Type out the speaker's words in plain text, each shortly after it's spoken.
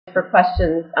for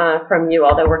questions from you,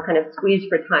 although we're kind of squeezed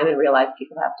for time and realize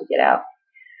people have to get out.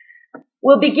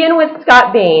 We'll begin with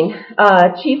Scott Bain,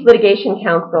 Chief Litigation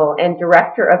Counsel and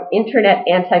Director of Internet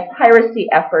Anti-Piracy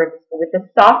Efforts with the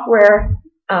Software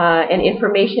and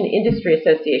Information Industry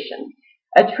Association,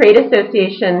 a trade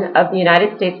association of the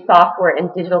United States software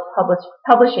and digital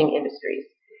publishing industries.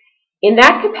 In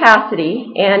that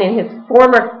capacity, and in his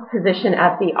former position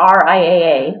at the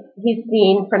RIAA, he's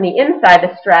seen from the inside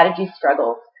the strategy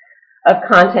struggles of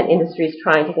content industries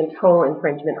trying to control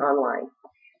infringement online.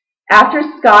 After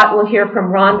Scott, we'll hear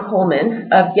from Ron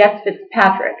Coleman of Getz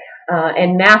Fitzpatrick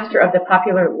and master of the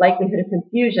popular Likelihood of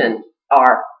Confusion,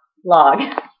 R, blog.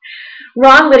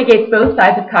 Ron litigates both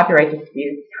sides of copyright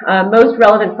disputes. Most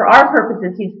relevant for our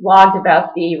purposes, he's blogged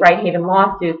about the Righthaven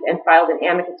lawsuits and filed an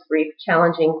amicus brief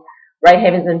challenging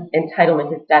Righthaven's entitlement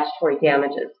to statutory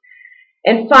damages.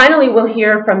 And finally, we'll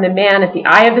hear from the man at the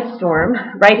eye of the storm,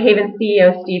 Righthaven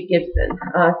CEO Steve Gibson.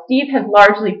 Steve has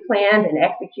largely planned and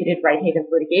executed Righthaven's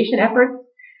litigation efforts,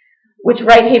 which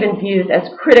Righthaven views as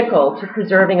critical to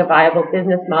preserving a viable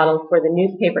business model for the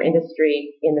newspaper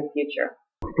industry in the future.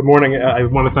 Good morning. I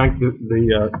want to thank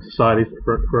the Society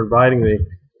for inviting me.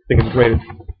 I think it's great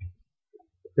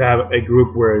to have a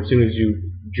group where as soon as you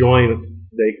join,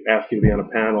 they ask you to be on a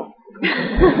panel.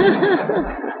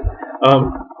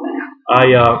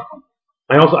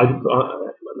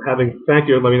 Thank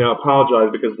you. Let me now apologize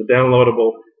because the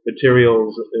downloadable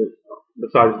materials,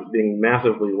 besides being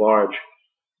massively large,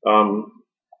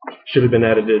 should have been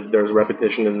edited. There's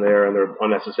repetition in there, and there are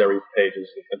unnecessary pages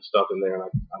and stuff in there. And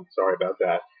I'm sorry about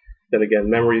that. Then again,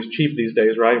 memory is cheap these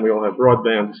days, right? And we all have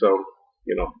broadband, so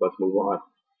let's move on.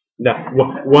 Now,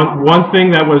 one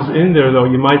thing that was in there, though,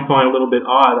 you might find a little bit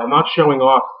odd. I'm not showing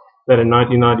off that in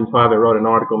 1995 I wrote an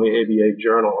article in the ABA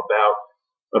Journal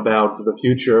about the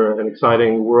future and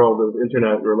exciting world of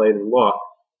internet-related law.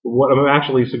 What I'm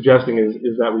actually suggesting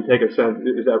is that we take a sense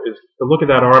is to look at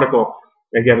that article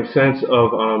and get a sense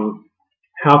of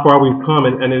how far we've come,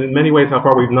 and in many ways how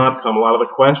far we've not come. A lot of the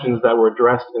questions that were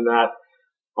addressed in that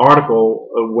article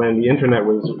when the internet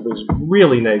was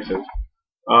really nascent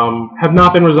have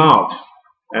not been resolved.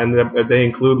 And they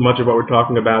include much of what we're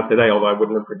talking about today, although I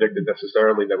wouldn't have predicted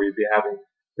necessarily that we'd be having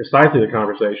precisely the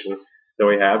conversation that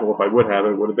we have, or if I would have,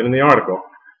 it would have been in the article.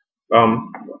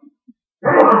 One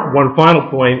final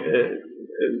point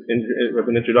of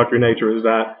an introductory nature is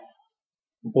that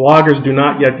bloggers do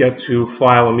not yet get to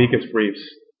file amicus briefs.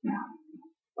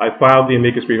 I filed the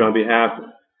amicus brief on behalf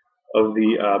of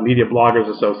the Media Bloggers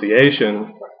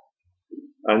Association,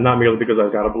 not merely because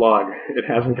I've got a blog. It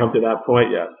hasn't come to that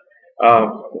point yet.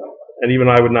 And even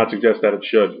I would not suggest that it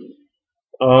should.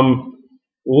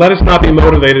 Let us not be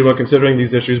motivated when considering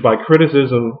these issues by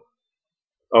criticism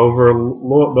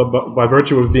by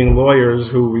virtue of being lawyers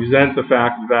who resent the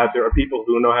fact that there are people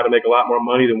who know how to make a lot more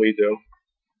money than we do,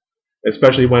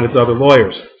 especially when it's other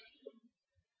lawyers.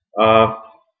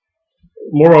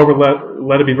 Moreover,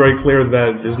 let it be very clear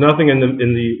that there's nothing in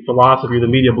the philosophy of the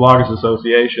Media Bloggers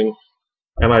Association,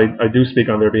 and I do speak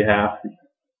on their behalf,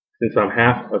 since I'm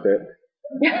half of it.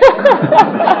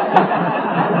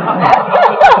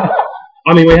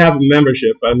 I mean, we have a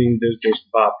membership. I mean, there's just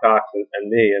Bob Cox and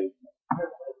me, and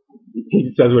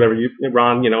he says whatever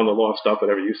Ron, in the law stuff,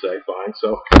 whatever you say, fine.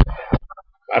 So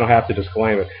I don't have to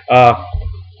disclaim it.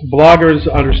 Bloggers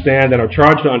understand and are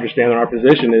charged to understand that our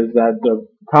position is that the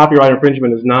copyright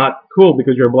infringement is not cool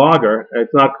because you're a blogger.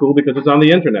 It's not cool because it's on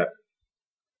the internet.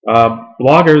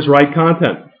 Bloggers write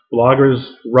content. Bloggers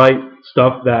write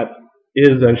stuff that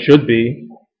is and should be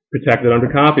protected under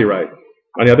copyright.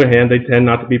 On the other hand, they tend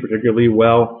not to be particularly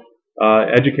well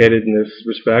educated in this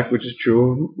respect, which is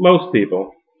true of most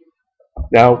people.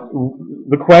 Now,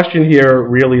 the question here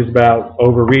really is about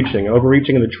overreaching.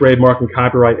 Overreaching in the trademark and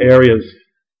copyright areas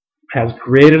has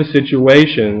created a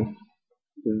situation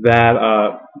that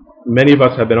many of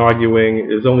us have been arguing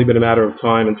has only been a matter of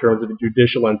time in terms of the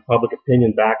judicial and public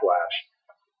opinion backlash.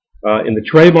 In the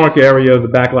trademark area, the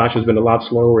backlash has been a lot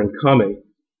slower in coming.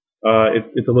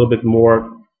 It's a little bit more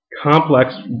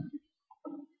complex.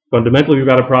 Fundamentally, we've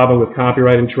got a problem with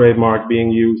copyright and trademark being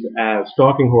used as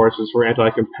stalking horses for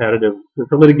anti-competitive,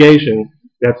 for litigation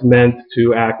that's meant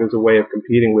to act as a way of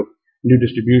competing with new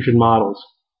distribution models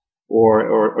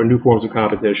or new forms of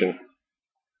competition.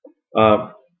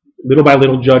 Little by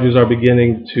little, judges are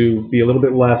beginning to be a little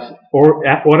bit less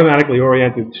automatically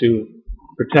oriented to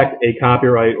protect a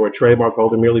copyright or a trademark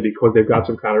holder merely because they've got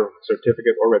some kind of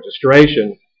certificate or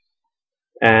registration,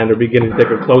 and are beginning to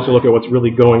take a closer look at what's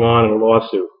really going on in a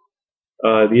lawsuit.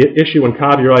 The issue in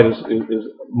copyright is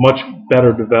much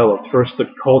better developed. First, the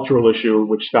cultural issue,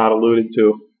 which Scott alluded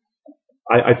to.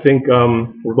 I think,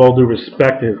 with all due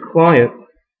respect to his client,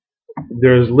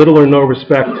 there's little or no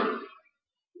respect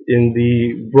in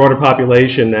the broader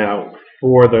population now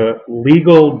for the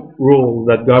legal rules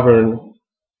that govern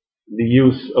the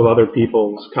use of other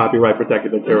people's copyright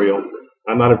protected material.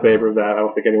 I'm not in favor of that. I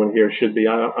don't think anyone here should be.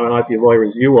 I'm not the lawyer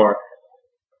as you are.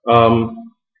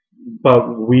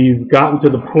 But we've gotten to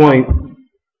the point,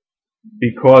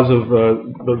 because of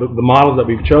the models that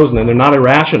we've chosen, and they're not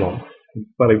irrational,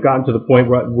 but they've gotten to the point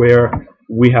where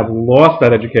we have lost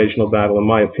that educational battle, in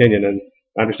my opinion, and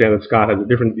I understand that Scott has a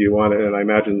different view on it, and I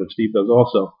imagine that Steve does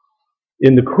also.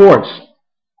 In the courts,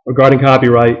 regarding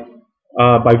copyright,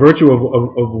 by virtue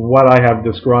of what I have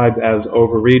described as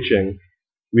overreaching,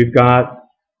 we've got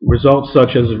results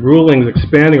such as rulings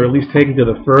expanding or at least taking to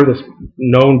the furthest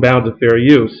known bounds of fair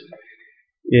use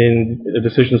in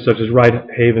decisions such as Right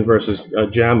Haven versus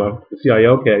JAMA, the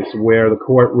CIO case, where the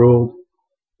court ruled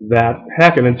that,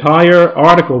 heck, an entire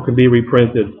article can be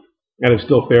reprinted and it's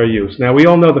still fair use. Now, we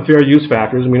all know the fair use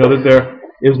factors, and we know that there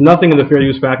is nothing in the fair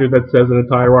use factors that says an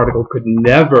entire article could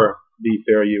never be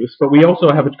fair use, but we also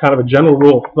have a kind of a general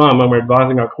rule of thumb when we're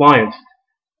advising our clients.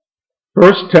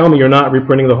 First, tell me you're not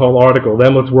reprinting the whole article,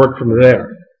 then let's work from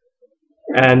there.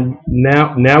 And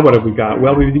now what have we got?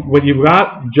 Well, when you've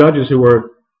got judges who are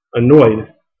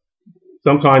annoyed,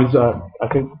 sometimes, I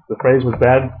think the phrase was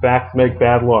bad facts make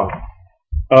bad law.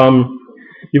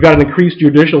 You've got an increased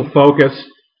judicial focus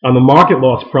on the market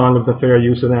loss prong of the fair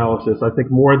use analysis, I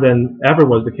think more than ever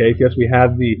was the case. Yes, we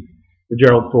had the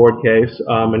Gerald Ford case,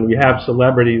 and we have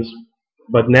celebrities,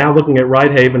 but now looking at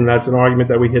Right Haven, that's an argument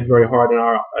that we hit very hard in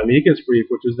our amicus brief,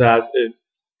 which is that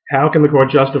how can the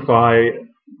court justify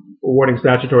awarding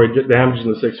statutory damages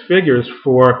in the six figures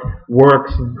for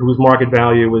works whose market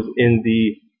value was in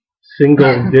the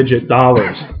single-digit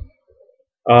dollars?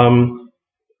 And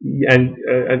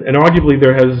arguably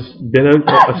there has been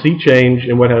a sea change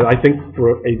in what has, I think,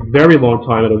 for a very long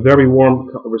time and a very warm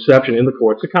reception in the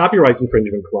courts, a copyright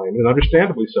infringement claim, and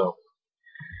understandably so.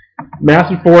 Mass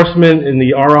enforcement in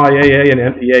the RIAA and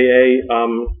MPAA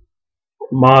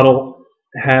model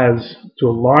has, to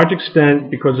a large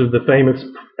extent, because of the famous,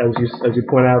 as you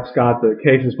point out, Scott, the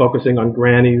cases focusing on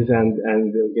grannies and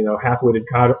half-witted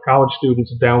college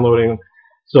students downloading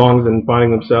songs and finding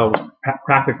themselves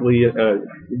practically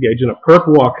engaged in a perp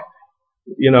walk.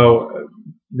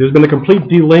 There's been a complete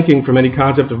delinking from any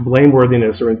concept of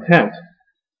blameworthiness or intent.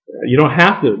 You don't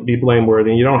have to be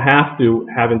blameworthy, and you don't have to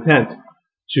have intent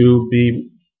to be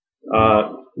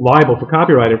liable for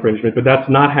copyright infringement, but that's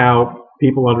not how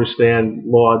people understand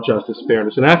law, justice,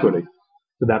 fairness, and equity.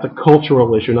 So that's a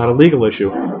cultural issue, not a legal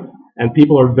issue. And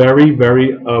people are very,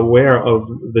 very aware of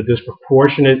the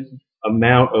disproportionate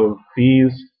amount of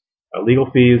fees, legal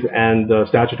fees, and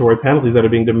statutory penalties that are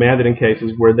being demanded in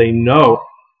cases where they know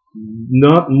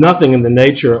nothing in the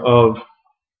nature of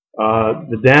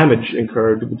the damage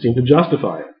incurred would seem to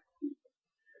justify it.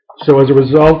 So as a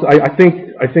result, I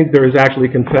think there is actually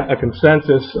a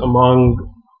consensus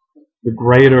among the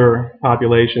greater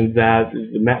population that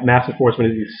mass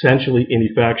enforcement is essentially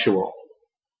ineffectual.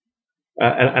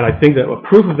 And I think that a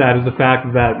proof of that is the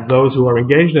fact that those who are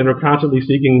engaged in it are constantly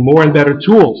seeking more and better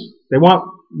tools. They want,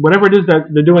 whatever it is that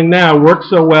they're doing now works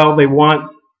so well, they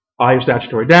want higher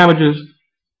statutory damages,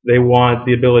 they want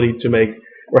the ability to make,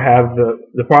 or have the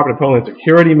Department of Homeland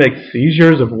Security make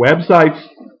seizures of websites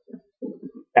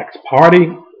ex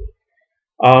parte.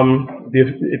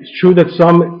 It's true that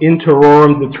some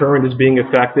interim deterrent is being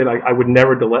effected. I would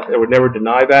never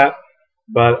deny that,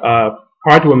 but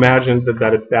hard to imagine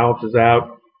that it balances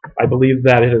out. I believe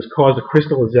that it has caused a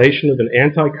crystallization of an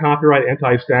anti-copyright,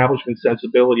 anti-establishment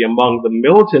sensibility among the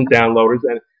militant downloaders,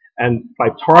 and by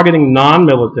targeting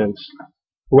non-militants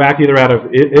who act either out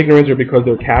of ignorance or because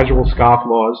they're casual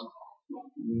scofflaws,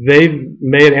 they've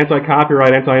made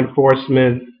anti-copyright,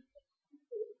 anti-enforcement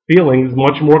feelings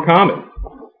much more common.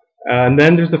 And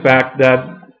then there's the fact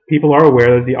that people are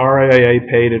aware that the RIAA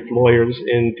paid its lawyers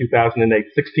in 2008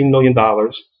 $16 million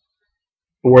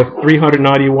for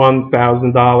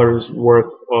 $391,000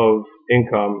 worth of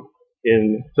income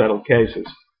in settled cases.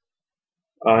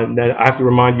 And then I have to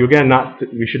remind you again,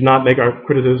 we should not make our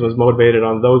criticisms motivated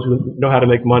on those who know how to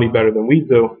make money better than we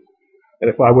do.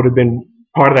 And if I would have been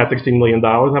part of that $16 million,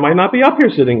 I might not be up here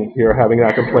sitting here having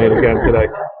that complaint again today.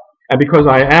 And because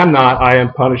I am not, I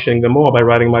am punishing them all by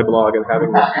writing my blog and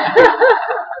having this.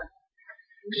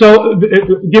 So,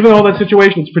 given all that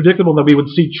situation, it's predictable that we would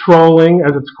see trolling,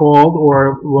 as it's called,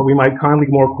 or what we might kindly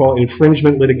more call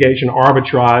infringement litigation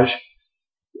arbitrage,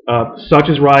 such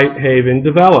as Right Haven,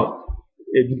 develop.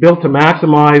 It's built to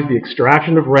maximize the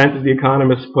extraction of rent, as the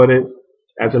economists put it,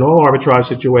 as in all arbitrage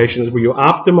situations, where you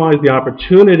optimize the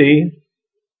opportunity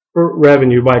for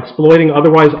revenue by exploiting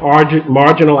otherwise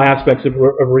marginal aspects of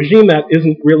a regime that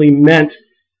isn't really meant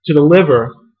to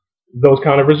deliver those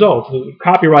kind of results.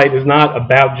 Copyright is not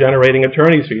about generating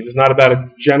attorney's fees. It's not about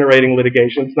generating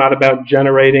litigation. It's not about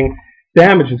generating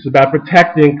damage. It's about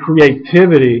protecting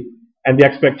creativity and the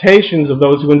expectations of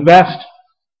those who invest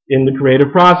in the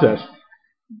creative process.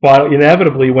 But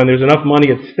inevitably, when there's enough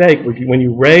money at stake, when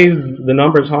you raise the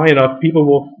numbers high enough, people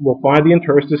will find the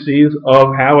interstices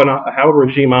of how a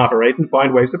regime operates and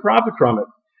find ways to profit from it.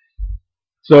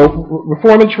 So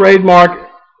reform in trademark,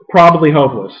 probably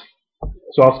hopeless.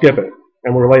 So I'll skip it,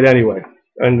 and we're late anyway,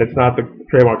 and it's not the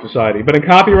Trademark Society. But in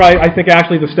copyright, I think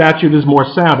actually the statute is more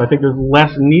sound. I think there's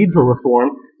less need for reform.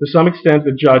 To some extent,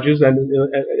 the judges, and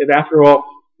after all,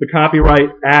 the Copyright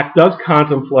Act does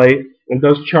contemplate and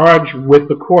does charge with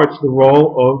the courts the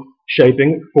role of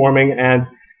shaping, forming,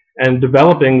 and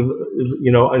developing,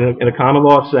 you know, in a common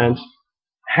law sense,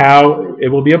 how it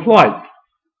will be applied.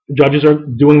 The judges are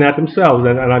doing that themselves,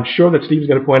 and I'm sure that Steve's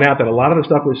going to point out that a lot of the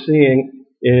stuff we're seeing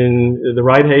in the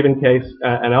Righthaven case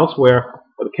and elsewhere,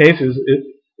 the cases,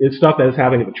 is stuff that is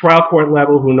happening at the trial court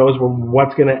level. Who knows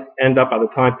what's going to end up by the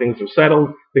time things are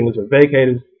settled, things are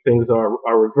vacated, things are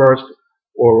reversed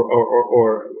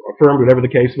or affirmed, whatever the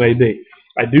case may be.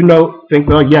 I do think,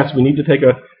 though, yes, we need to take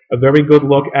a very good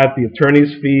look at the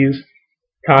attorney's fees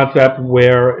concept,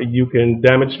 where you can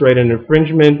demonstrate an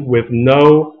infringement with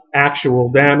no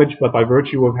actual damage, but by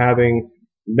virtue of having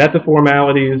met the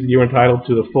formalities, you're entitled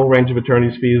to the full range of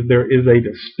attorney's fees. There is a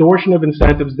distortion of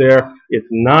incentives there. It's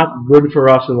not good for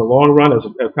us in the long run as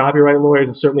copyright lawyers.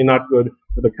 It's certainly not good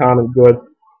for the common good.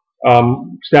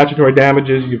 Statutory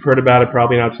damages, you've heard about it,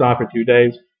 probably not stop for 2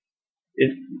 days.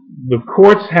 The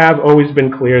courts have always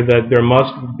been clear that there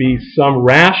must be some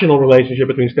rational relationship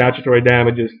between statutory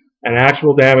damages and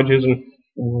actual damages, and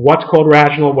what's called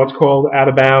rational, what's called out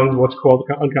of bounds, what's called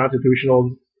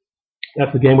unconstitutional.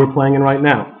 That's the game we're playing in right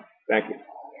now. Thank you.